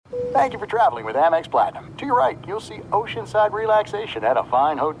Thank you for traveling with Amex Platinum. To your right, you'll see oceanside relaxation at a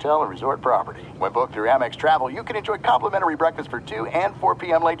fine hotel and resort property. When booked through Amex Travel, you can enjoy complimentary breakfast for 2 and 4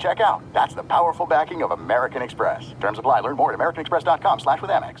 p.m. late checkout. That's the powerful backing of American Express. Terms apply. Learn more at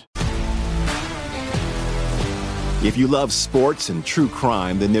americanexpress.com/withAmex. If you love sports and true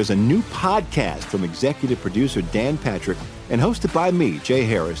crime, then there's a new podcast from executive producer Dan Patrick and hosted by me, Jay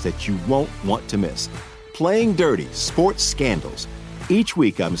Harris, that you won't want to miss. Playing Dirty: Sports Scandals. Each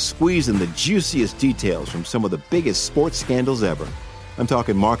week, I'm squeezing the juiciest details from some of the biggest sports scandals ever. I'm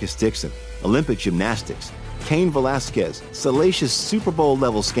talking Marcus Dixon, Olympic gymnastics, Cain Velasquez, salacious Super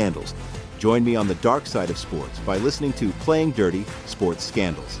Bowl-level scandals. Join me on the dark side of sports by listening to Playing Dirty: Sports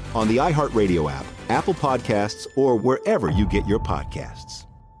Scandals on the iHeartRadio app, Apple Podcasts, or wherever you get your podcasts.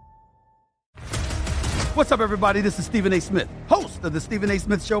 What's up, everybody? This is Stephen A. Smith, host of the Stephen A.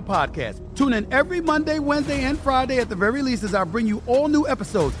 Smith Show podcast. Tune in every Monday, Wednesday, and Friday at the very least as I bring you all new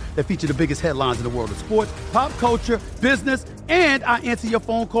episodes that feature the biggest headlines in the world of sports, pop culture, business, and I answer your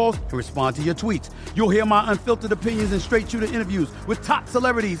phone calls and respond to your tweets. You'll hear my unfiltered opinions and straight-shooter interviews with top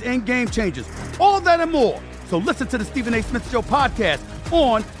celebrities and game changers. All that and more. So listen to the Stephen A. Smith Show podcast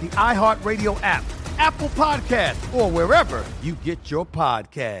on the iHeartRadio app, Apple Podcasts, or wherever you get your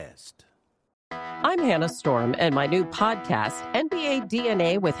podcast. I'm Hannah Storm, and my new podcast, NBA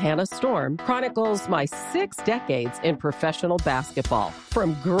DNA with Hannah Storm, chronicles my 6 decades in professional basketball.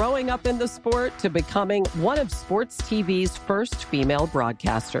 From growing up in the sport to becoming one of sports TV's first female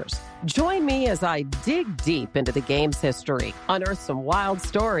broadcasters. Join me as I dig deep into the game's history, unearth some wild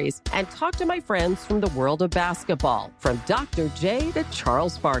stories, and talk to my friends from the world of basketball, from Dr. J to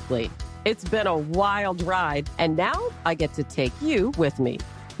Charles Barkley. It's been a wild ride, and now I get to take you with me.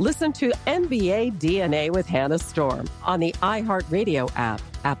 Listen to NBA DNA with Hannah Storm on the iHeartRadio app,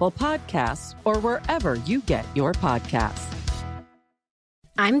 Apple Podcasts, or wherever you get your podcasts.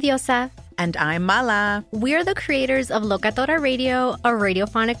 I'm Diosa. And I'm Mala. We're the creators of Locatora Radio, a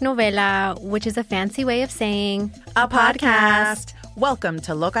radiophonic novela, which is a fancy way of saying a podcast. Welcome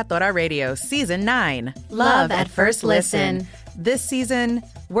to Locatora Radio Season 9. Love at First Listen. This season,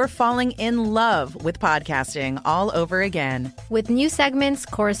 we're falling in love with podcasting all over again. With new segments,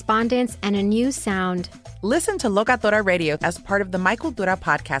 correspondence, and a new sound. Listen to Locatora Radio as part of the My Cultura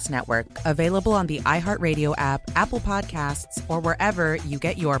Podcast Network. Available on the iHeartRadio app, Apple Podcasts, or wherever you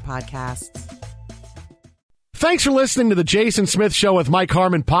get your podcasts. Thanks for listening to the Jason Smith Show with Mike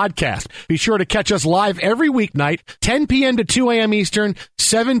Harmon podcast. Be sure to catch us live every weeknight, 10 p.m. to 2 a.m. Eastern,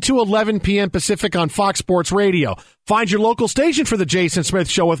 7 to 11 p.m. Pacific on Fox Sports Radio. Find your local station for the Jason Smith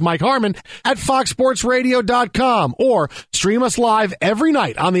Show with Mike Harmon at foxsportsradio.com or stream us live every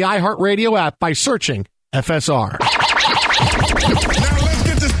night on the iHeartRadio app by searching FSR. Now let's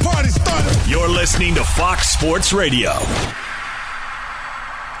get this party started. You're listening to Fox Sports Radio.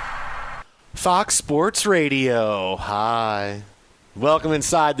 Fox Sports Radio. Hi. Welcome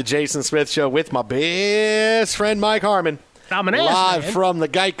inside the Jason Smith Show with my best friend Mike Harmon. I'm an live man. from the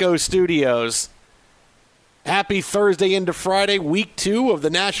Geico Studios. Happy Thursday into Friday, week 2 of the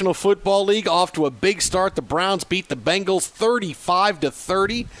National Football League. Off to a big start. The Browns beat the Bengals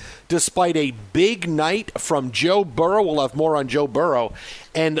 35-30 despite a big night from Joe Burrow. We'll have more on Joe Burrow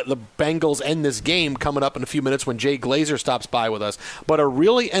and the Bengals end this game coming up in a few minutes when Jay Glazer stops by with us. But a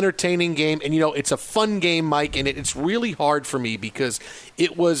really entertaining game, and, you know, it's a fun game, Mike, and it's really hard for me because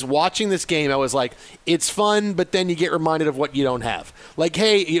it was watching this game, I was like, it's fun, but then you get reminded of what you don't have. Like,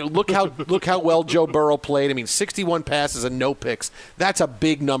 hey, you know, look how well Joe Burrow played. I mean, 61 passes and no picks. That's a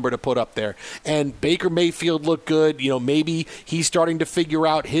big number to put up there. And Baker Mayfield looked good. You know, maybe he's starting to figure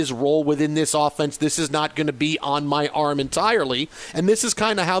out his role within this offense. This is not going to be on my arm entirely, and this is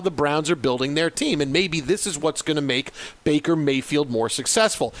kind of how the Browns are building their team, and maybe this is what's going to make Baker Mayfield more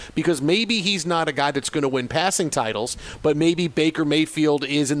successful, because maybe he's not a guy that's going to win passing titles, but maybe Baker Mayfield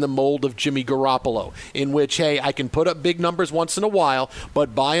is in the mold of Jimmy Garoppolo, in which, hey, I can put up big numbers once in a while,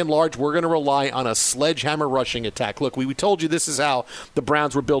 but by and large, we're going to rely on a sledgehammer rushing attack. Look, we told you this is how the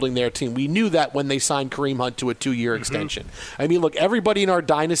Browns were building their team. We knew that when they signed Kareem Hunt to a 2-year extension. I mean, look, everybody in our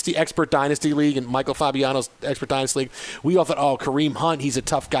expert dynasty league and Michael Fabiano's expert dynasty league, we all thought, oh, Kareem Hunt, he's a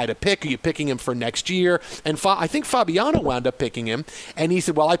tough guy to pick. Are you picking him for next year? And I think Fabiano wound up picking him, and he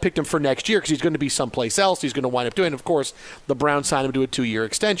said, well, I picked him for next year because he's going to be someplace else. He's going to wind up doing. Of course, the Browns signed him to a 2-year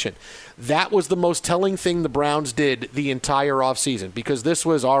extension. That was the most telling thing the Browns did the entire offseason, because this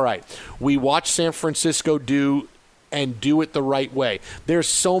was, all right, we watched San Francisco do it the right way. There's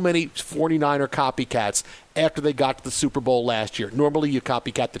so many 49er copycats after they got to the Super Bowl last year. Normally you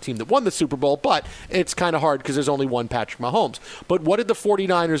copycat the team that won the Super Bowl, but it's kind of hard because there's only one Patrick Mahomes. But what did the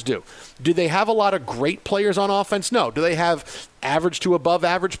 49ers do? Do they have a lot of great players on offense? No. Do they have average to above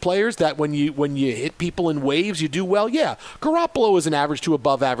average players that when you hit people in waves, you do well? Yeah. Garoppolo is an average to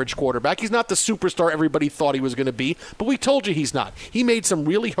above average quarterback. He's not the superstar everybody thought he was going to be, but we told you he's not. He made some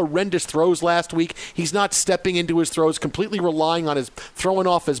really horrendous throws last week. He's not stepping into his throws, completely relying on his throwing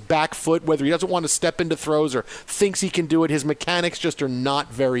off his back foot, whether he doesn't want to step into throws or thinks he can do it. His mechanics just are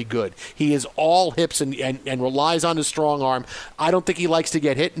not very good. He is all hips and relies on his strong arm. I don't think he likes to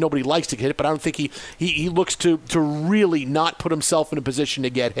get hit. Nobody likes to get hit, but I don't think he looks to really not put himself in a position to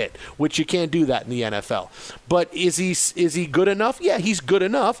get hit, which you can't do that in the NFL. But is he good enough? Yeah, he's good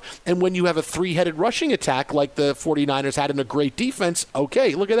enough. And when you have a three-headed rushing attack like the 49ers had in a great defense,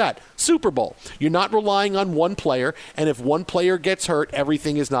 okay, look at that. Super Bowl. You're not relying on one player, and if one player gets hurt,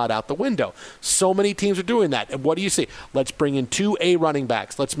 everything is not out the window. So many teams are doing that. And what do you see? Let's bring in 2 A running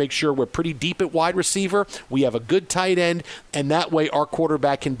backs. Let's make sure we're pretty deep at wide receiver. We have a good tight end, and that way our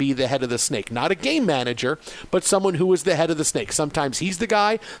quarterback can be the head of the snake. Not a game manager, but someone who is the head of the snake. Sometimes he's the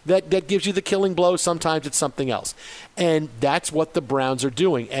guy that gives you the killing blow. Sometimes it's something else. And that's what the Browns are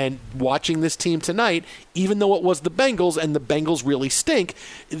doing. And watching this team tonight, even though it was the Bengals, and the Bengals really stink,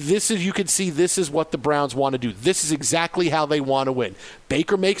 you can see this is what the Browns want to do. This is exactly how they want to win.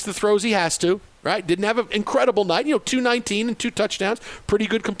 Baker makes the throws he has to. Right? Didn't have an incredible night. 219 and 2 touchdowns. Pretty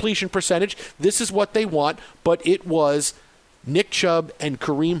good completion percentage. This is what they want, but it was Nick Chubb and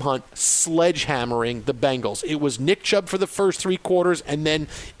Kareem Hunt sledgehammering the Bengals. It was Nick Chubb for the first 3 quarters, and then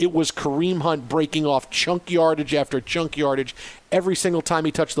it was Kareem Hunt breaking off chunk yardage after chunk yardage. Every single time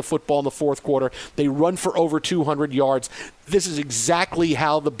he touched the football in the fourth quarter, they run for over 200 yards. This is exactly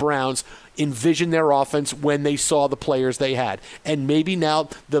how the Browns envisioned their offense when they saw the players they had. And maybe now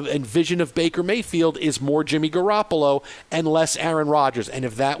the envision of Baker Mayfield is more Jimmy Garoppolo and less Aaron Rodgers. And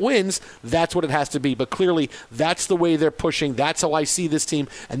if that wins, that's what it has to be. But clearly, that's the way they're pushing. That's how I see this team,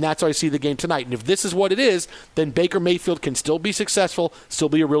 and that's how I see the game tonight. And if this is what it is, then Baker Mayfield can still be successful, still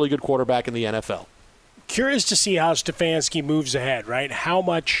be a really good quarterback in the NFL. Curious to see how Stefanski moves ahead, right? How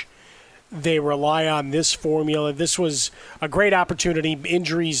much they rely on this formula. This was a great opportunity.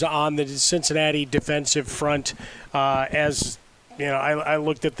 Injuries on the Cincinnati defensive front. As you know, I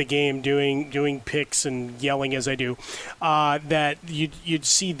looked at the game doing picks and yelling as I do. That you'd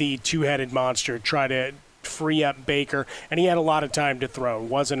see the two-headed monster try to free up Baker, and he had a lot of time to throw.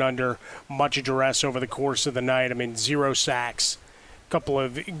 Wasn't under much duress over the course of the night. I mean, 0 sacks. Couple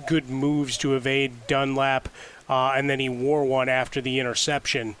of good moves to evade Dunlap, and then he wore one after the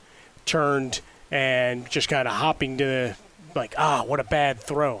interception, turned and just kind of hopping to what a bad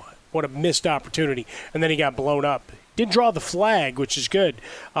throw, what a missed opportunity, and then he got blown up. Did draw the flag, which is good,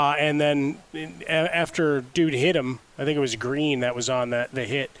 and then after dude hit him, I think it was Green that was on the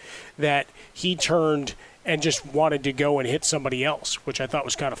hit, that he turned and just wanted to go and hit somebody else, which I thought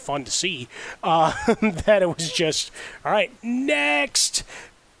was kind of fun to see. That it was just, all right, next.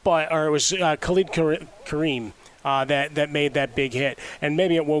 Or it was Khalid Kareem that made that big hit. And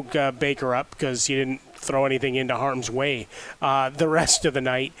maybe it woke Baker up because he didn't throw anything into harm's way the rest of the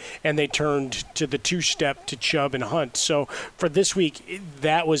night, and they turned to the 2-step to Chubb and Hunt. So for this week,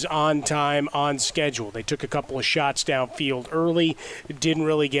 that was on time, on schedule. They took a couple of shots downfield early, didn't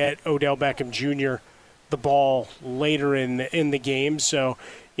really get Odell Beckham Jr. the ball later in the game. So,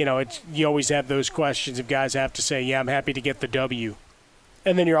 you always have those questions if guys have to say, yeah, I'm happy to get the W.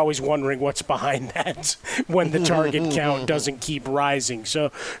 And then you're always wondering what's behind that when the target count doesn't keep rising.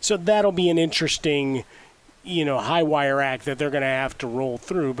 So that'll be an interesting, high wire act that they're going to have to roll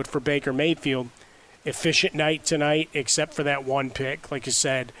through. But for Baker Mayfield, efficient night tonight, except for that one pick. Like you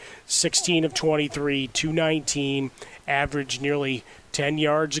said, 16 of 23, 219, average nearly 10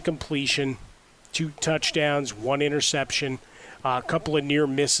 yards of completion. 2 touchdowns, 1 interception, a couple of near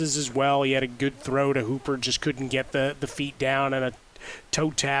misses as well. He had a good throw to Hooper, just couldn't get the feet down, and a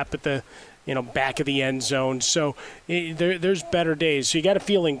toe tap at the back of the end zone. So there's better days. So you got to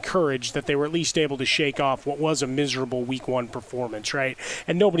feel encouraged that they were at least able to shake off what was a miserable Week 1 performance, right?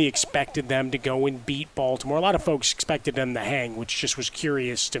 And nobody expected them to go and beat Baltimore. A lot of folks expected them to hang, which just was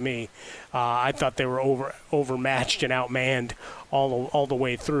curious to me. I thought they were overmatched and outmanned all the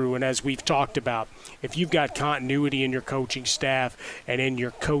way through. And as we've talked about, if you've got continuity in your coaching staff and in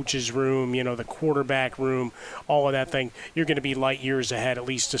your coach's room, the quarterback room, all of that thing, you're going to be light years ahead, at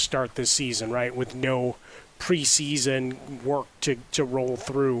least to start this season, right, with no preseason work to roll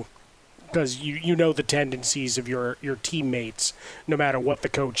through. Because you know the tendencies of your teammates, no matter what the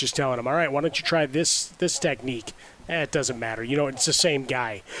coach is telling them. All right, why don't you try this technique? it doesn't matter. It's the same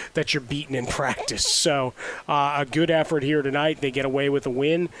guy that you're beating in practice. So a good effort here tonight. They get away with a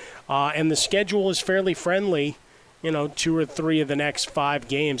win. And the schedule is fairly friendly, 2 or 3 of the next 5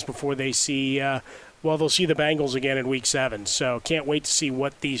 games before they see, they'll see the Bengals again in Week 7. So can't wait to see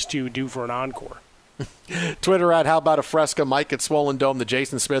what these two do for an encore. Twitter at How About a Fresca, Mike at Swollen Dome, the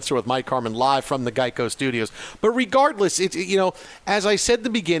Jason Smith Show with Mike Harmon live from the Geico Studios. But regardless, it's as I said at the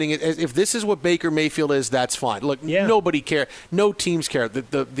beginning, if this is what Baker Mayfield is, that's fine. Look, nobody cares. No teams care.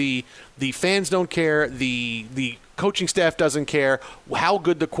 The fans don't care. The coaching staff doesn't care how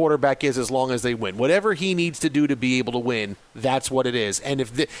good the quarterback is as long as they win. Whatever he needs to do to be able to win, that's what it is. And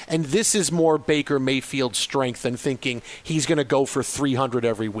this is more Baker Mayfield's strength than thinking he's going to go for 300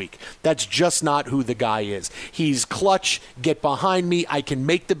 every week. That's just not who the guy is. He's clutch, get behind me, I can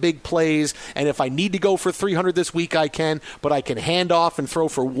make the big plays, and if I need to go for 300 this week, I can, but I can hand off and throw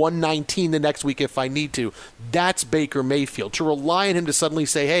for 119 the next week if I need to. That's Baker Mayfield. To rely on him to suddenly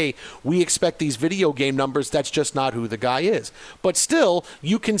say, hey, we expect these video game numbers, that's just not who the guy is. But still,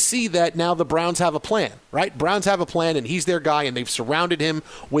 you can see that now the Browns have a plan, right? Browns have a plan, and he's their guy, and they've surrounded him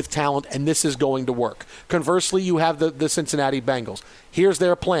with talent, and this is going to work. Conversely, you have the Cincinnati Bengals. Here's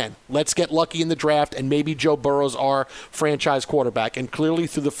their plan. Let's get lucky in the draft, and maybe Joe Burrow's our franchise quarterback. And clearly,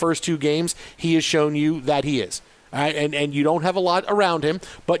 through the first 2 games, he has shown you that he is. All right, and you don't have a lot around him,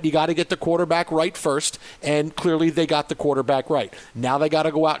 but you got to get the quarterback right first, and clearly they got the quarterback right. Now they got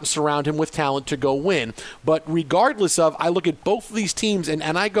to go out and surround him with talent to go win. But regardless of, I look at both of these teams, and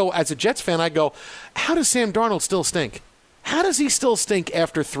I go, as a Jets fan, I go, how does Sam Darnold still stink? How does he still stink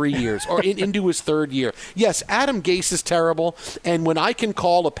after 3 years or into his 3rd year? Yes, Adam Gase is terrible, and when I can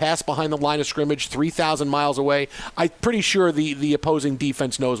call a pass behind the line of scrimmage 3,000 miles away, I'm pretty sure the opposing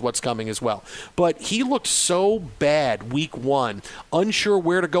defense knows what's coming as well. But he looked so bad week 1, unsure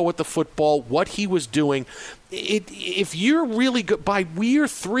where to go with the football, what he was doing. If you're really good, by year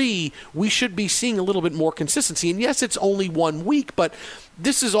 3, we should be seeing a little bit more consistency. And yes, it's only 1 week, but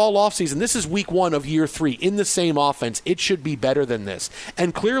this is all offseason. This is week 1 of year 3 in the same offense. It should be better than this.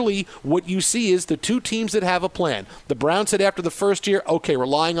 And clearly, what you see is the 2 teams that have a plan. The Browns said after the first year, okay,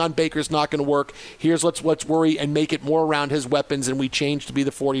 relying on Baker's not going to work. Here's let's worry and make it more around his weapons, and we change to be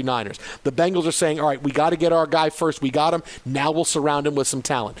the 49ers. The Bengals are saying, all right, we got to get our guy first. We got him. Now we'll surround him with some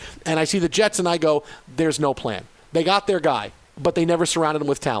talent. And I see the Jets, and I go, there's no plan. They got their guy, but they never surrounded him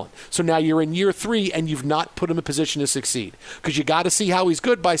with talent. So now you're in year 3, and you've not put him in a position to succeed. Because you got to see how he's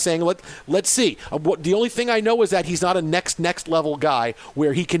good by saying, let's see. The only thing I know is that he's not a next level guy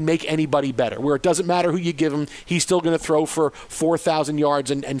where he can make anybody better, where it doesn't matter who you give him, he's still going to throw for 4,000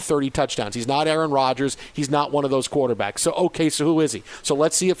 yards and 30 touchdowns. He's not Aaron Rodgers. He's not one of those quarterbacks. So who is he? So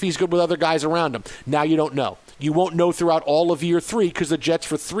let's see if he's good with other guys around him. Now you don't know. You won't know throughout all of year 3 because the Jets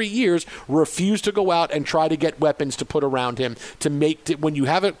for 3 years refused to go out and try to get weapons to put around him to make it. When you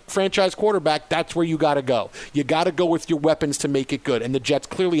have a franchise quarterback, that's where you got to go. You got to go with your weapons to make it good. And the Jets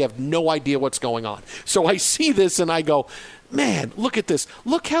clearly have no idea what's going on. So I see this and I go, man, look at this.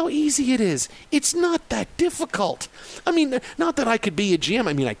 Look how easy it is. It's not that difficult. I mean, not that I could be a GM.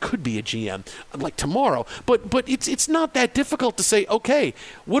 I mean, I could be a GM like tomorrow. But it's not that difficult to say, okay,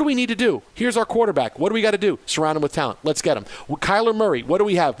 what do we need to do? Here's our quarterback. What do we got to do? Surround him with talent. Let's get him. Kyler Murray, what do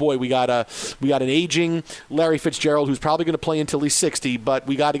we have? Boy, we got an aging Larry Fitzgerald who's probably going to play until he's 60, but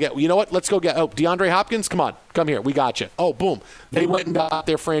we got to get, you know what? Let's go get, DeAndre Hopkins, come on. Come here. We got you. Oh, boom. They went and got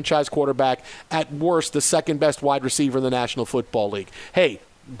their franchise quarterback, at worst, the 2nd best wide receiver in the National Football League. Hey,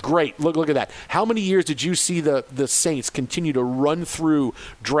 great. Look at that. How many years did you see the Saints continue to run through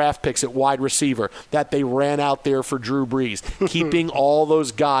draft picks at wide receiver that they ran out there for Drew Brees, keeping all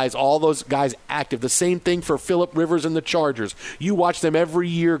those guys active? The same thing for Phillip Rivers and the Chargers. You watch them every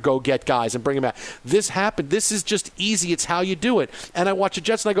year go get guys and bring them back. This happened. This is just easy. It's how you do it. And I watch the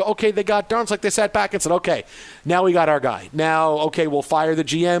Jets and I go, okay, they got Darnold. Like they sat back and said, okay, now we got our guy. Now, okay, we'll fire the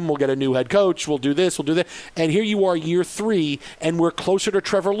GM. We'll get a new head coach. We'll do this. We'll do that. And here you are, year 3, and we're closer to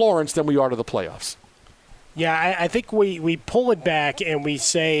Trevor Lawrence than we are to the playoffs. Yeah, I think we pull it back and we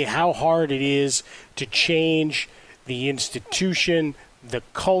say how hard it is to change the institution, the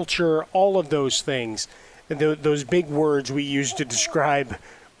culture, all of those things, those big words we use to describe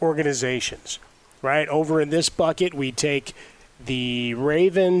organizations, right? Over in this bucket, we take the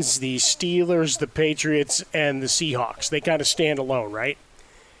Ravens, the Steelers, the Patriots, and the Seahawks. They kind of stand alone, right?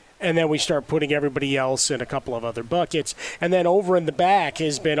 And then we start putting everybody else in a couple of other buckets. And then over in the back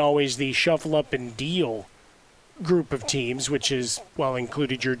has been always the shuffle up and deal group of teams, which is,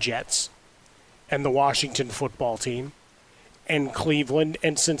 included your Jets and the Washington football team and Cleveland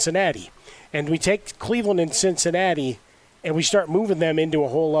and Cincinnati. And we take Cleveland and Cincinnati and we start moving them into a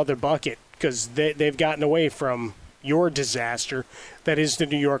whole other bucket because they've gotten away from your disaster that is the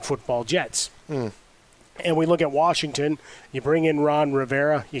New York Football Jets. And we look at Washington, you bring in Ron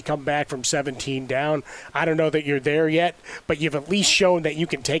Rivera, you come back from 17 down. I don't know that you're there yet, but you've at least shown that you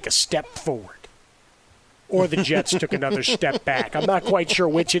can take a step forward. Or the Jets took another step back. I'm not quite sure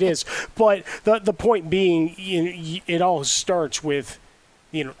which it is. But the point being, it all starts with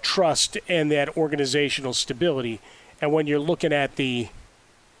trust and that organizational stability. And when you're looking at the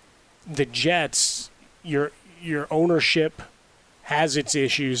Jets, your ownership has its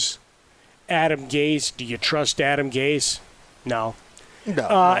issues. Adam Gase, do you trust Adam Gase? No. No,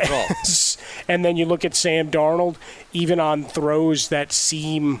 not at all. And then you look at Sam Darnold, even on throws that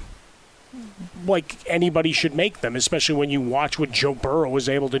seem like anybody should make them, especially when you watch what Joe Burrow was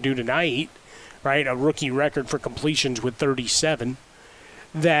able to do tonight, right? A rookie record for completions with 37,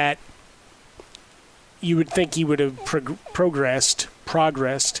 that you would think he would have progressed,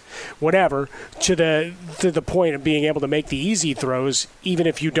 whatever, to the point of being able to make the easy throws, even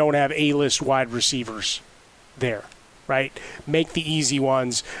if you don't have A-list wide receivers there, right? Make the easy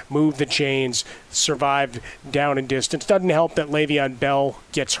ones, move the chains, survive down and distance. Doesn't help that Le'Veon Bell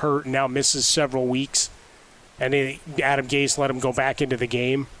gets hurt and now misses several weeks, and Adam Gase let him go back into the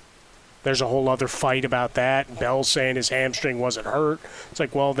game. There's a whole other fight about that. Bell saying his hamstring wasn't hurt. It's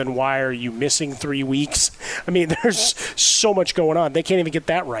like, well, then why are you missing 3 weeks? I mean, there's so much going on. They can't even get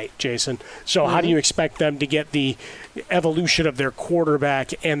that right, Jason. So how do you expect them to get the evolution of their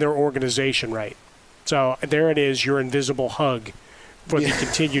quarterback and their organization right? So there it is, your invisible hug for the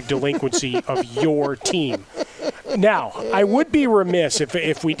continued delinquency of your team. Now, I would be remiss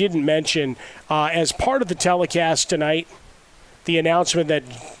if we didn't mention, as part of the telecast tonight, the announcement that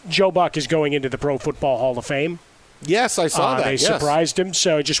Joe Buck is going into the Pro Football Hall of Fame. Yes, I saw that. They surprised him,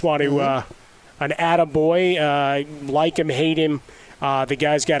 so I just want to, an attaboy, like him, hate him. The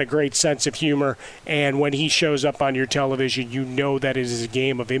guy's got a great sense of humor, and when he shows up on your television, you know that it is a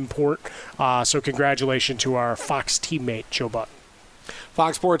game of import. So congratulations to our Fox teammate, Joe Buck.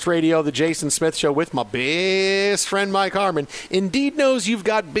 Fox Sports Radio, the Jason Smith Show with my best friend Mike Harmon. Indeed knows you've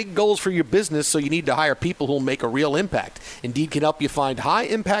got big goals for your business, so you need to hire people who will make a real impact. Indeed can help you find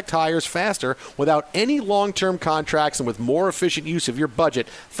high-impact hires faster without any long-term contracts and with more efficient use of your budget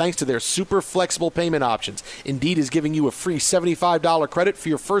thanks to their super flexible payment options. Indeed is giving you a free $75 credit for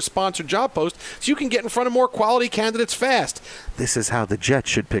your first sponsored job post so you can get in front of more quality candidates fast. This is how the Jets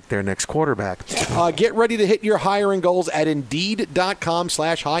should pick their next quarterback. Get ready to hit your hiring goals at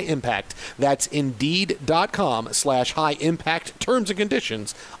Indeed.com/high impact. That's Indeed.com/high impact. Terms and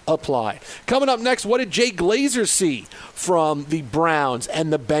conditions apply. Coming up next, what did Jay Glazer see from the Browns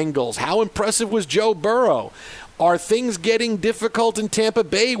and the Bengals? How impressive was Joe Burrow? Are things getting difficult in Tampa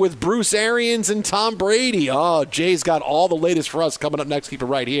Bay with Bruce Arians and Tom Brady? Oh, Jay's got all the latest for us coming up next. Keep it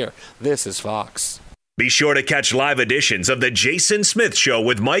right here. This is Fox. Be sure to catch live editions of The Jason Smith Show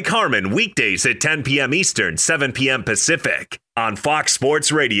with Mike Harmon weekdays at 10 p.m. Eastern, 7 p.m. Pacific on Fox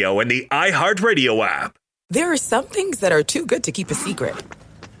Sports Radio and the iHeartRadio app. There are some things that are too good to keep a secret.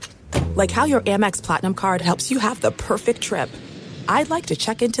 Like how your Amex Platinum card helps you have the perfect trip. I'd like to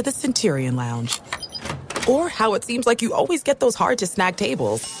check into the Centurion Lounge. Or how it seems like you always get those hard-to-snag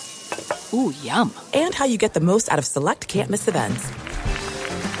tables. Ooh, yum. And how you get the most out of select can't-miss events.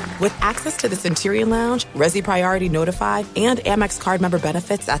 With access to the Centurion Lounge, Resi Priority Notify, and Amex card member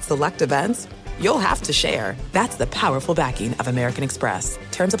benefits at select events, you'll have to share. That's the powerful backing of American Express.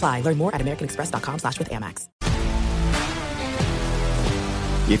 Terms apply. Learn more at americanexpress.com/withAmex.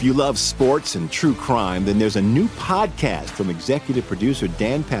 If you love sports and true crime, then there's a new podcast from executive producer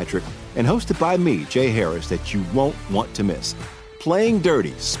Dan Patrick and hosted by me, Jay Harris, that you won't want to miss. Playing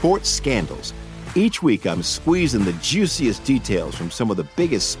Dirty: Sports Scandals. Each week, I'm squeezing the juiciest details from some of the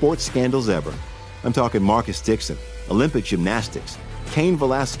biggest sports scandals ever. I'm talking Marcus Dixon, Olympic gymnastics, Cain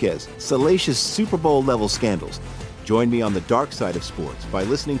Velasquez, salacious Super Bowl-level scandals. Join me on the dark side of sports by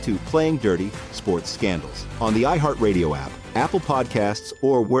listening to Playing Dirty: Sports Scandals on the iHeartRadio app, Apple Podcasts,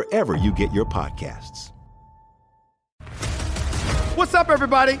 or wherever you get your podcasts. What's up,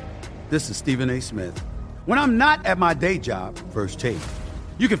 everybody? This is Stephen A. Smith. When I'm not at my day job, First Take,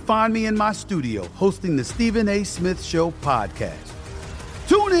 you can find me in my studio hosting the Stephen A. Smith Show podcast.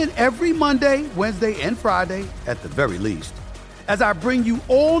 Tune in every Monday, Wednesday, and Friday, at the very least, as I bring you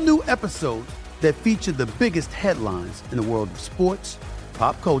all new episodes that feature the biggest headlines in the world of sports,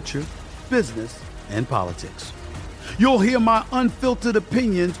 pop culture, business, and politics. You'll hear my unfiltered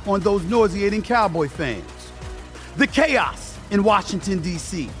opinions on those nauseating Cowboy fans, the chaos in Washington,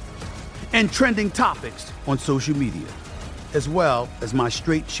 D.C., and trending topics on social media, as well as my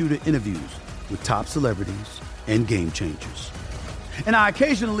straight-shooter interviews with top celebrities and game changers. And I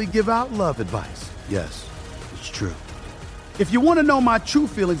occasionally give out love advice. Yes, it's true. If you want to know my true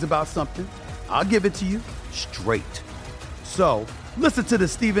feelings about something, I'll give it to you straight. So, listen to the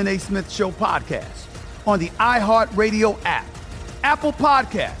Stephen A. Smith Show podcast on the iHeartRadio app, Apple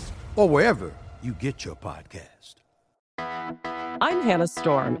Podcasts, or wherever you get your podcast. I'm Hannah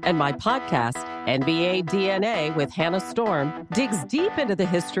Storm, and my podcast, NBA DNA with Hannah Storm, digs deep into the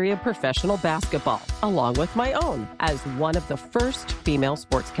history of professional basketball, along with my own, as one of the first female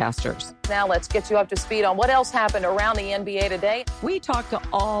sportscasters. Now let's get you up to speed on what else happened around the NBA today. We talk to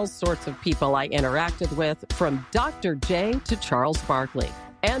all sorts of people I interacted with, from Dr. J to Charles Barkley,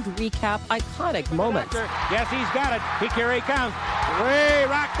 and recap iconic moments. Yes, he's got it. Here he comes. Ray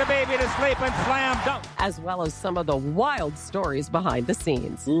rocked the baby to sleep and slam dunk. As well as some of the wild stories behind the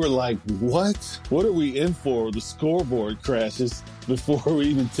scenes. We were like, what? What are we in for? The scoreboard crashes before we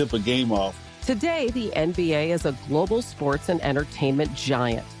even tip a game off. Today, the NBA is a global sports and entertainment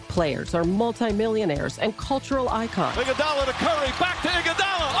giant. Players are multimillionaires and cultural icons. Iguodala to Curry, back to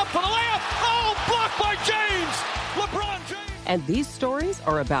Iguodala, up for the layup. Oh, blocked by James. LeBron James. And these stories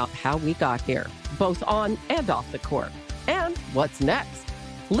are about how we got here, both on and off the court. And what's next?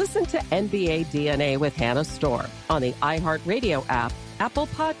 Listen to NBA DNA with Hannah Storm on the iHeartRadio app, Apple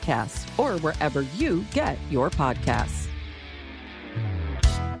Podcasts, or wherever you get your podcasts.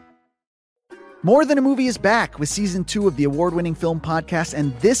 More Than a Movie is back with Season 2 of the award-winning film podcast,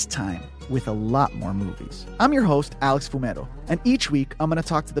 and this time with a lot more movies. I'm your host, Alex Fumero, and each week I'm going to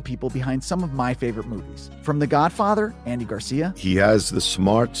talk to the people behind some of my favorite movies. From The Godfather, Andy Garcia. He has the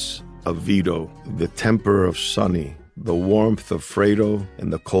smarts of Vito, the temper of Sonny, the warmth of Fredo,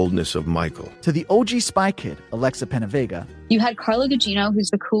 and the coldness of Michael. To the OG Spy Kid, Alexa Penavega. You had Carla Gugino,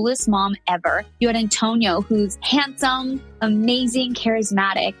 who's the coolest mom ever. You had Antonio, who's handsome, amazing,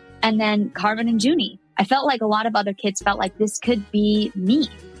 charismatic. And then Carmen and Junie. I felt like a lot of other kids felt like this could be me.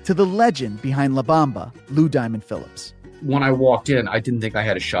 To the legend behind La Bamba, Lou Diamond Phillips. When I walked in, I didn't think I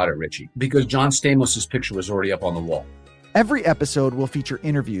had a shot at Richie because John Stamos' picture was already up on the wall. Every episode will feature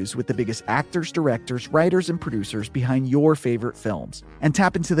interviews with the biggest actors, directors, writers, and producers behind your favorite films and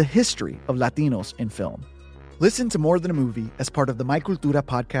tap into the history of Latinos in film. Listen to More Than a Movie as part of the My Cultura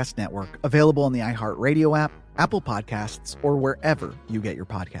Podcast Network, available on the iHeartRadio app, Apple Podcasts, or wherever you get your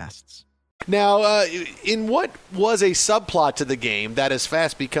podcasts. Now, in what was a subplot to the game that is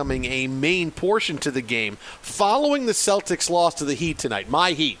fast becoming a main portion to the game, following the Celtics' loss to the Heat tonight,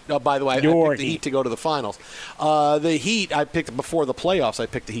 my Heat, by the way, I picked the Heat to go to the finals. The Heat, I picked before the playoffs, I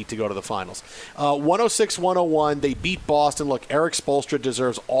picked the Heat to go to the finals. 106-101, they beat Boston. Look, Eric Spoelstra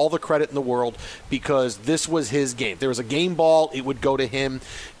deserves all the credit in the world because this was his game. There was a game ball, it would go to him,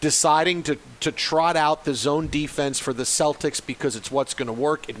 deciding to trot out the zone defense for the Celtics because it's what's going to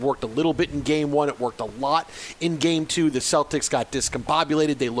work. It worked a little bit in Game 1. It worked a lot in Game 2. The Celtics got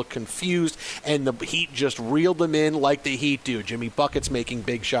discombobulated. They looked confused, and the Heat just reeled them in like the Heat do. Jimmy Bucket's making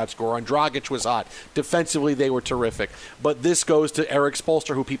big shots. Goran Dragic was hot. Defensively, they were terrific. But this goes to Eric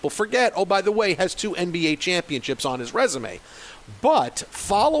Spoelstra, who people forget, oh, by the way, has 2 NBA championships on his resume. But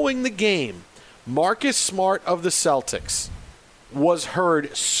following the game, Marcus Smart of the Celtics was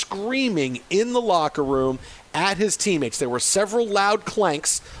heard screaming in the locker room at his teammates. There were several loud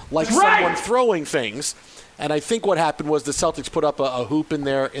clanks, like someone throwing things. And I think what happened was the Celtics put up a hoop in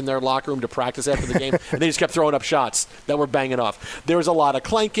their locker room to practice after the game, and they just kept throwing up shots that were banging off. There was a lot of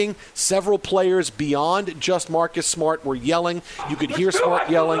clanking. Several players beyond just Marcus Smart were yelling. You could hear Smart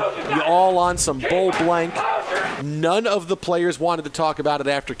yelling. You all on some bull blank. None of the players wanted to talk about it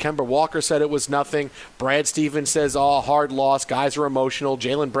after. Kemba Walker said it was nothing. Brad Stevens says, hard loss. Guys are emotional.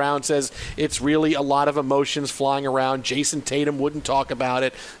 Jaylen Brown says it's really a lot of emotions flying around. Jason Tatum wouldn't talk about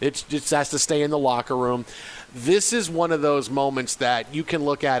it. It just has to stay in the locker room. This is one of those moments that you can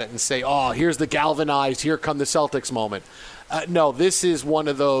look at it and say, here's the galvanized, here come the Celtics moment. No, this is one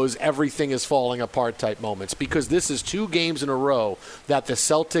of those everything is falling apart type moments because this is 2 games in a row that the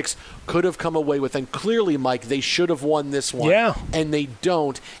Celtics could have come away with. And clearly, Mike, they should have won this one. Yeah. And they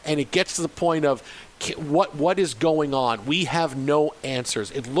don't. And it gets to the point of what is going on? We have no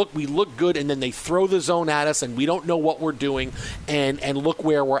answers. We look good, and then they throw the zone at us, and we don't know what we're doing, and look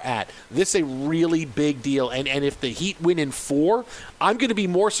where we're at. This is a really big deal, and if the Heat win in 4, I'm going to be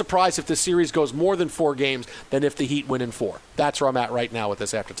more surprised if the series goes more than 4 games than if the Heat win in 4. That's where I'm at right now with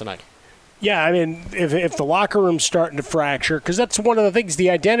this after tonight. Yeah, I mean, if the locker room's starting to fracture, because that's one of the things,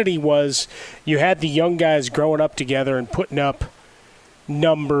 the identity was you had the young guys growing up together and putting up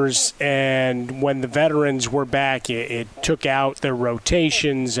numbers, and when the veterans were back, it took out their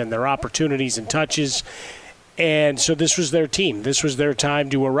rotations and their opportunities and touches. And so this was their team. This was their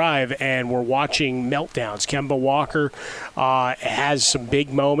time to arrive, and we're watching meltdowns. Kemba Walker has some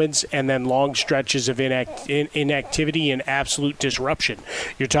big moments and then long stretches of inactivity and absolute disruption.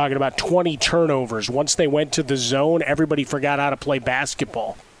 You're talking about 20 turnovers. Once they went to the zone, everybody forgot how to play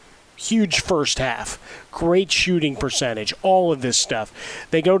basketball. Huge first half, great shooting percentage, all of this stuff.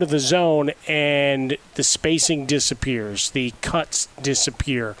 They go to the zone, and the spacing disappears. The cuts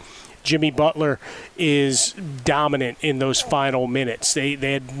disappear. Jimmy Butler is dominant in those final minutes. They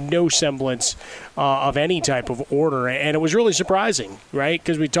had no semblance of any type of order, and it was really surprising, right?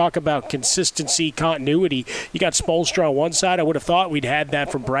 Because we talk about consistency, continuity. You got Spoelstra on one side. I would have thought we'd had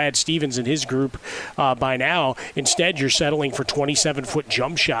that from Brad Stevens and his group by now. Instead, you're settling for 27-foot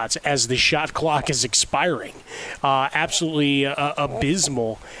jump shots as the shot clock is expiring. Absolutely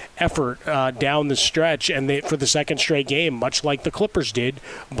abysmal effort down the stretch, and for the second straight game, much like the Clippers did,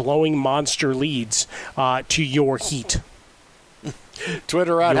 blowing monster leads to your Heat.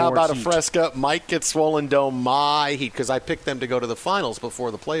 Twitter out, how about a Fresca? Mike gets Swollen Dome, my Heat, because I picked them to go to the finals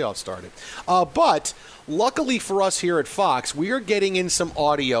before the playoffs started. But luckily for us here at Fox, we are getting in some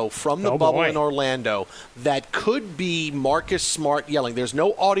audio from the bubble in Orlando that could be Marcus Smart yelling. There's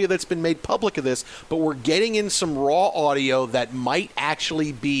no audio that's been made public of this, but we're getting in some raw audio that might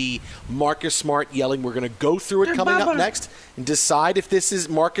actually be Marcus Smart yelling. We're going to go through it coming up next and decide if this is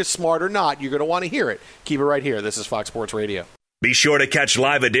Marcus Smart or not. You're going to want to hear it. Keep it right here. This is Fox Sports Radio. Be sure to catch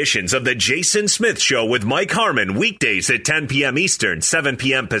live editions of The Jason Smith Show with Mike Harmon weekdays at 10 p.m. Eastern, 7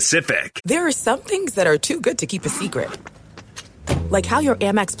 p.m. Pacific. There are some things that are too good to keep a secret. Like how your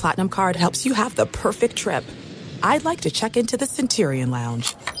Amex Platinum card helps you have the perfect trip. I'd like to check into the Centurion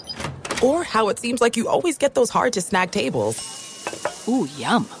Lounge. Or how it seems like you always get those hard-to-snag tables. Ooh,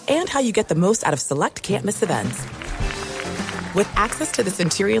 yum. And how you get the most out of select can't-miss events. With access to the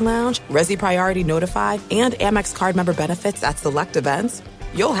Centurion Lounge, Resi Priority Notified, and Amex card member benefits at select events,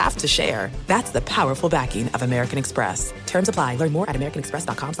 you'll have to share. That's the powerful backing of American Express. Terms apply. Learn more at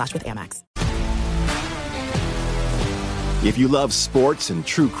americanexpress.com/withAmex. If you love sports and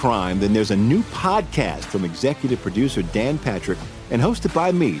true crime, then there's a new podcast from executive producer Dan Patrick and hosted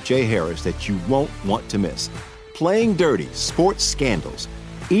by me, Jay Harris, that you won't want to miss. Playing Dirty: Sports Scandals.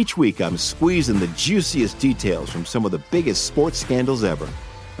 Each week, I'm squeezing the juiciest details from some of the biggest sports scandals ever.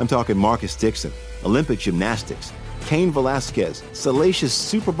 I'm talking Marcus Dixon, Olympic gymnastics, Cain Velasquez, salacious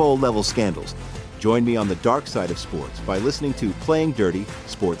Super Bowl-level scandals. Join me on the dark side of sports by listening to Playing Dirty: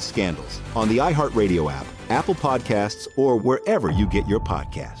 Sports Scandals on the iHeartRadio app, Apple Podcasts, or wherever you get your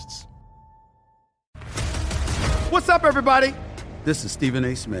podcasts. What's up, everybody? This is Stephen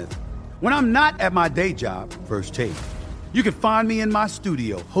A. Smith. When I'm not at my day job, First Take, you can find me in my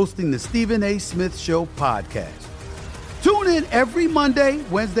studio hosting the Stephen A. Smith Show podcast. Tune in every Monday,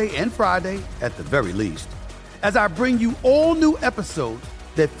 Wednesday, and Friday, at the very least, as I bring you all new episodes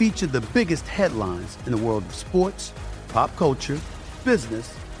that feature the biggest headlines in the world of sports, pop culture,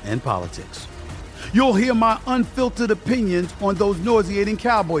 business, and politics. You'll hear my unfiltered opinions on those nauseating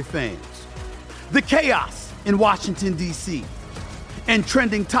Cowboy fans, the chaos in Washington, D.C., and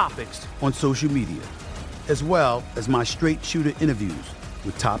trending topics on social media, as well as my straight shooter interviews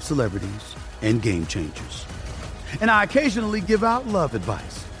with top celebrities and game changers. And I occasionally give out love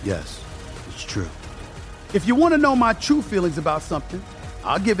advice. Yes, it's true. If you want to know my true feelings about something,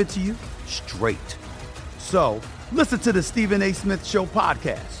 I'll give it to you straight. So listen to the Stephen A. Smith Show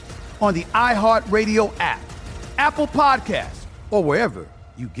podcast on the iHeartRadio app, Apple Podcasts, or wherever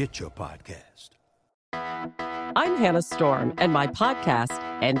you get your podcast. I'm Hannah Storm, and my podcast,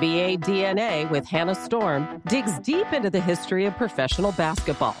 NBA DNA with Hannah Storm, digs deep into the history of professional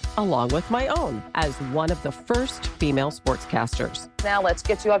basketball, along with my own, as one of the first female sportscasters. Now let's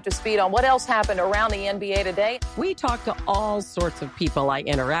get you up to speed on what else happened around the NBA today. We talked to all sorts of people I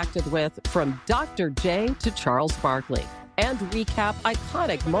interacted with, from Dr. J to Charles Barkley, and recap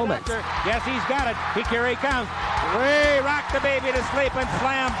iconic moments. Yes, he's got it. Here he comes. Way rock the baby to sleep and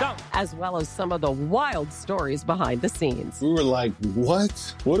slam dunk. As well as some of the wild stories behind the scenes. We were like,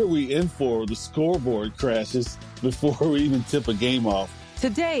 what? What are we in for? The scoreboard crashes before we even tip a game off.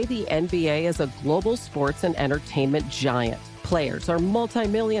 Today, the NBA is a global sports and entertainment giant. Players are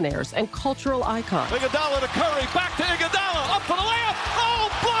multimillionaires and cultural icons. Iguodala to Curry, back to Iguodala, up for the layup.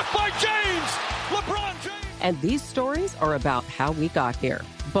 Oh, blocked by James. LeBron James. And these stories are about how we got here,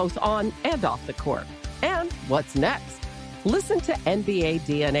 both on and off the court. And what's next? Listen to NBA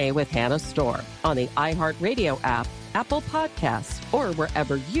DNA with Hannah Storm on the iHeartRadio app, Apple Podcasts, or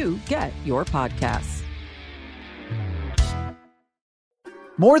wherever you get your podcasts.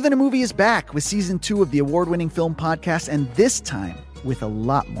 More Than a Movie is back with season 2 of the award-winning film podcast, and this time with a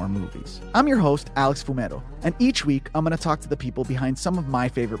lot more movies. I'm your host, Alex Fumero, and each week I'm going to talk to the people behind some of my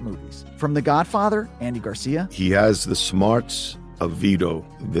favorite movies. From The Godfather, Andy Garcia. He has the smarts of Vito,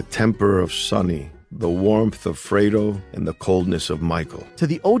 the temper of Sonny, the warmth of Fredo, and the coldness of Michael. To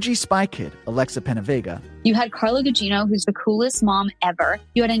the OG Spy Kid, Alexa Penavega. You had Carla Gugino, who's the coolest mom ever.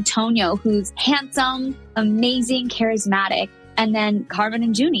 You had Antonio, who's handsome, amazing, charismatic. And then Carmen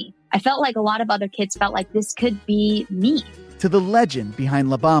and Junie. I felt like a lot of other kids felt like this could be me. To the legend behind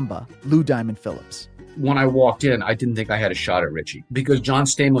La Bamba, Lou Diamond Phillips. When I walked in, I didn't think I had a shot at Richie because John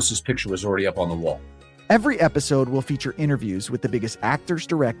Stamos' picture was already up on the wall. Every episode will feature interviews with the biggest actors,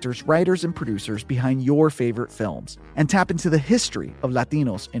 directors, writers, and producers behind your favorite films and tap into the history of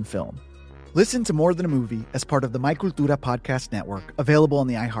Latinos in film. Listen to More Than a Movie as part of the My Cultura Podcast Network, available on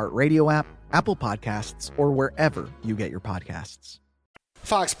the iHeartRadio app, Apple Podcasts, or wherever you get your podcasts.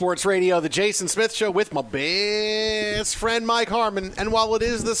 Fox Sports Radio, the Jason Smith Show with my best friend Mike Harmon. And while it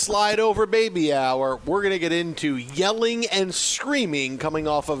is the slide over baby hour, we're going to get into yelling and screaming coming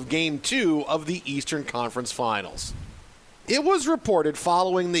off of Game 2 of the Eastern Conference Finals. It was reported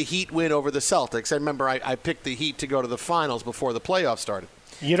following the Heat win over the Celtics. I remember I picked the Heat to go to the finals before the playoffs started.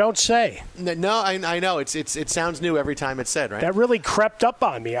 You don't say. No, I know. It sounds new every time it's said, right? That really crept up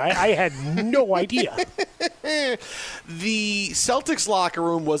on me. I had no idea. The Celtics locker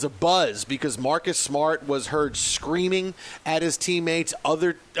room was abuzz because Marcus Smart was heard screaming at his teammates.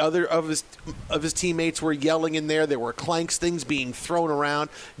 Other of his teammates were yelling in there. There were clanks, things being thrown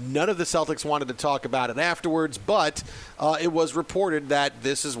around. None of the Celtics wanted to talk about it afterwards, but it was reported that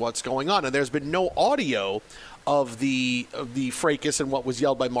this is what's going on. And there's been no audio of the fracas and what was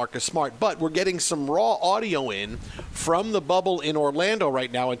yelled by Marcus Smart. But we're getting some raw audio in from the bubble in Orlando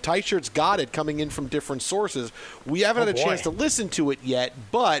right now, and Ty-Shirt's got it coming in from different sources. We haven't had a chance to listen to it yet,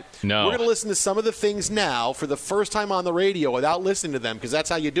 but we're going to listen to some of the things now for the first time on the radio without listening to them, because that's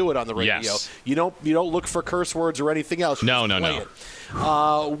how you do it on the radio. Yes. You don't look for curse words or anything else. No.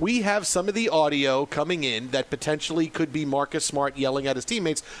 We have some of the audio coming in that potentially could be Marcus Smart yelling at his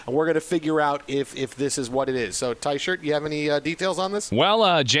teammates, and we're going to figure out if this is what it is. So, Ty-Shirt, you have any details on this?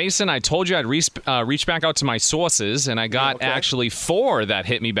 Well, Jason, I told you I'd reach back out to my sources, and I got actually 4 that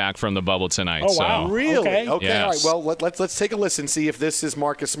hit me back from the bubble tonight. Oh, wow. So. Really? Okay. Yes. All right. Well, let's take a listen, see if this is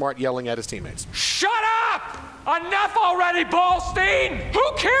Marcus Smart yelling at his teammates. Shut up! Enough already, Ballstein!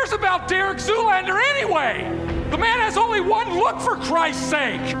 Who cares about Derek Zoolander anyway? The man has only one look, for Christ's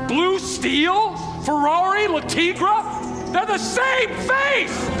sake. Blue Steel? Ferrari? Latigra? They're the same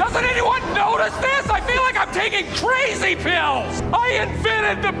face! Doesn't anyone notice this? I feel like I'm taking crazy pills! I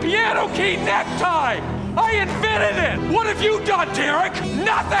invented the piano key necktie! I invented it! What have you done, Derek?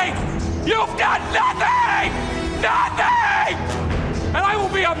 Nothing! You've done nothing! Nothing! And I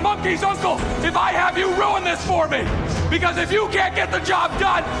will be a monkey's uncle if I have you ruin this for me. Because if you can't get the job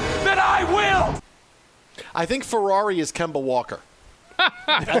done, then I will. I think Ferrari is Kemba Walker.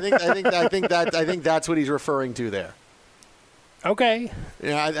 I think that's what he's referring to there. Okay.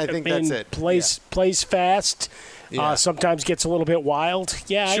 Yeah, I think that's it. Plays fast. Yeah. Sometimes gets a little bit wild.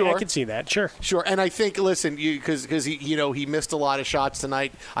 Yeah, Sure. I can see that. Sure. And I think, listen, because he missed a lot of shots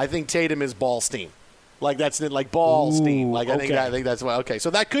tonight. I think Tatum is Ballstein. Like that's like Ballstein. Like I think that's why. Okay, so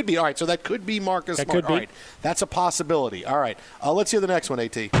that could be all right. So that could be Marcus Smart. Could be. All right, that's a possibility. All right, let's hear the next one.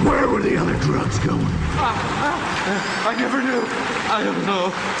 At where were the other drugs going? I never knew. I don't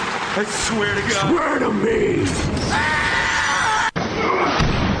know. I swear to God. Swear to me.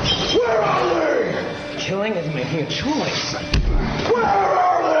 Where are they? Killing is making a choice. Where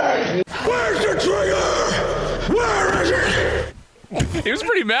are they? Where's the trigger? Where is it? He was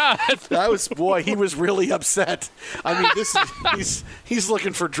pretty mad. He was really upset. I mean, he's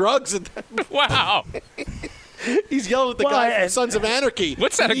looking for drugs. Wow. He's yelling at the guy from Sons of Anarchy.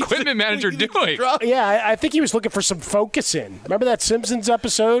 What's that equipment manager doing? Yeah, I think he was looking for some focusing. Remember that Simpsons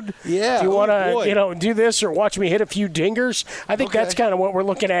episode? Yeah. Do you want to, do this or watch me hit a few dingers? I think that's kind of what we're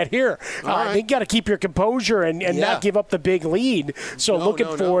looking at here. I think you got to keep your composure and not give up the big lead. So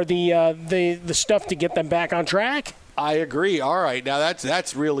looking for the stuff to get them back on track. I agree. All right, now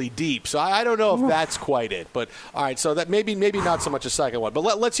that's really deep. So I don't know if that's quite it, but all right. So that maybe not so much a second one, but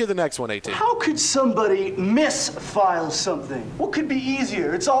let's hear the next one. 18. How could somebody misfile something? What could be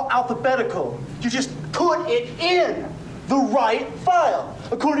easier? It's all alphabetical. You just put it in the right file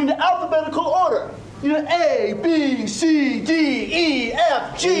according to alphabetical order. You know, A, B, C, D, E,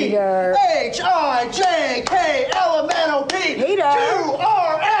 F, G, H, I, J, K, L, M, N, O, P, Q,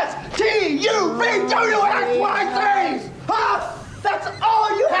 R, S, T, U, V, W, X, Y, Z. That's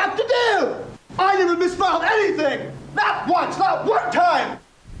all you have to do. I never misfiled anything. Not once, not one time.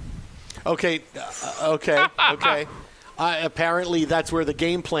 Okay. Apparently, that's where the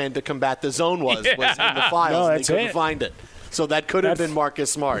game plan to combat the zone was in the files. No, and that's they couldn't it. find it. So that could have been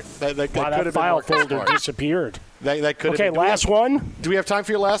Marcus Smart. That could have been file Marcus folder Smart. disappeared. That could Okay, have been. last one. Do we have time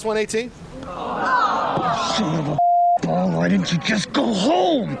for your last one, 18? Son of a ball, why didn't you just go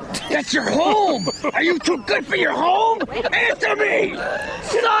home? That's your home! Are you too good for your home? Answer me!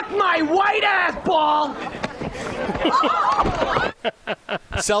 Suck my white ass ball!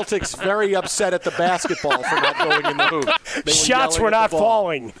 Celtics very upset at the basketball for not going in the hoop. Shots were not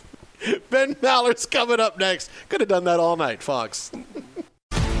falling. Ben Maller's coming up next. Could have done that all night, Fox.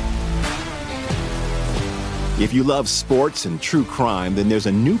 If you love sports and true crime, then there's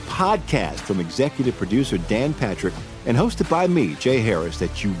a new podcast from executive producer Dan Patrick and hosted by me, Jay Harris,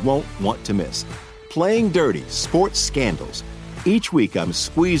 that you won't want to miss. Playing Dirty: Sports Scandals. Each week, I'm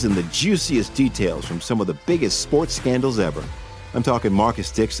squeezing the juiciest details from some of the biggest sports scandals ever. I'm talking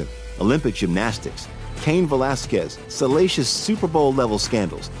Marcus Dixon, Olympic gymnastics, Cain Velasquez, salacious Super Bowl-level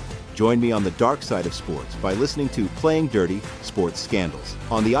scandals. Join me on the dark side of sports by listening to Playing Dirty: Sports Scandals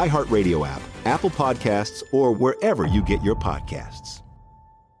on the iHeartRadio app, Apple Podcasts, or wherever you get your podcasts.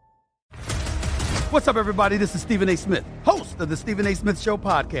 What's up, everybody? This is Stephen A. Smith, host of the Stephen A. Smith Show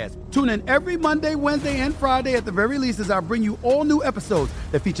podcast. Tune in every Monday, Wednesday, and Friday at the very least as I bring you all new episodes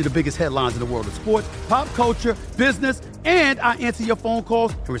that feature the biggest headlines in the world of sports, pop culture, business, and I answer your phone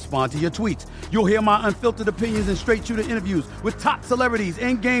calls and respond to your tweets. You'll hear my unfiltered opinions and straight-shooter interviews with top celebrities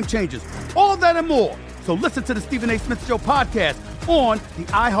and game changers. All that and more. So listen to the Stephen A. Smith Show podcast on the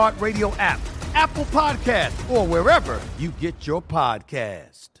iHeartRadio app, Apple Podcasts, or wherever you get your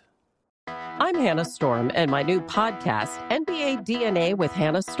podcast. I'm Hannah Storm, and my new podcast, NBA DNA with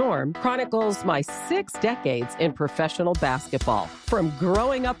Hannah Storm, chronicles my 6 decades in professional basketball. From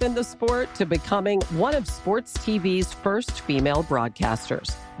growing up in the sport to becoming one of sports TV's first female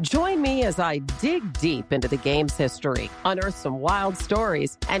broadcasters. Join me as I dig deep into the game's history, unearth some wild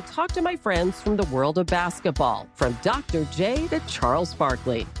stories, and talk to my friends from the world of basketball, from Dr. J to Charles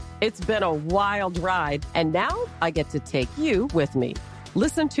Barkley. It's been a wild ride, and now I get to take you with me.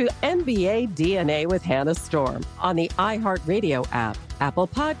 Listen to NBA DNA with Hannah Storm on the iHeartRadio app, Apple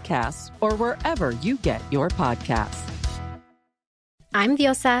Podcasts, or wherever you get your podcasts. I'm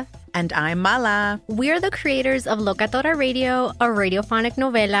Diosa. And I'm Mala. We're the creators of Locatora Radio, a radiophonic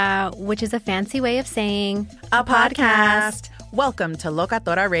novela, which is a fancy way of saying a podcast. Welcome to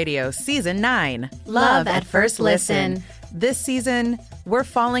Locatora Radio Season 9. Love at First Listen. This season, we're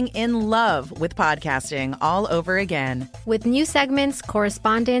falling in love with podcasting all over again. With new segments,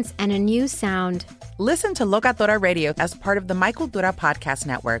 correspondence, and a new sound. Listen to Locatora Radio as part of the Michael Dura Podcast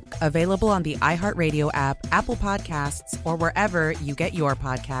Network. Available on the iHeartRadio app, Apple Podcasts, or wherever you get your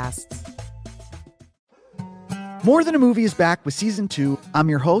podcasts. More Than a Movie is back with Season 2. I'm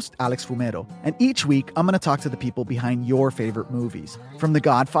your host, Alex Fumero, and each week I'm going to talk to the people behind your favorite movies. From The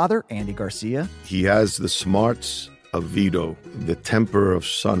Godfather, Andy Garcia. He has the smarts of Vito, the temper of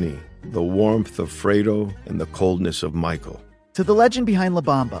Sonny, the warmth of Fredo, and the coldness of Michael. To the legend behind La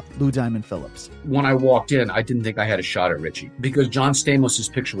Bamba, Lou Diamond Phillips. When I walked in, I didn't think I had a shot at Richie because John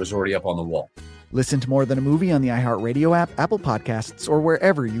Stamos' picture was already up on the wall. Listen to More Than a Movie on the iHeartRadio app, Apple Podcasts, or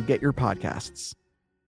wherever you get your podcasts.